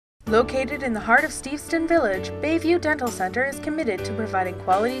Located in the heart of Steveston Village, Bayview Dental Center is committed to providing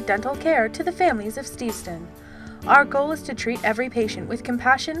quality dental care to the families of Steveston. Our goal is to treat every patient with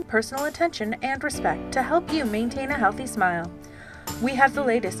compassion, personal attention, and respect to help you maintain a healthy smile. We have the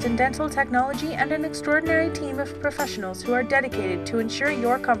latest in dental technology and an extraordinary team of professionals who are dedicated to ensure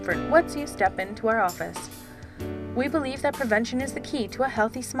your comfort once you step into our office. We believe that prevention is the key to a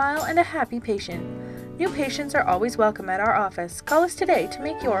healthy smile and a happy patient. New patients are always welcome at our office. Call us today to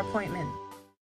make your appointment.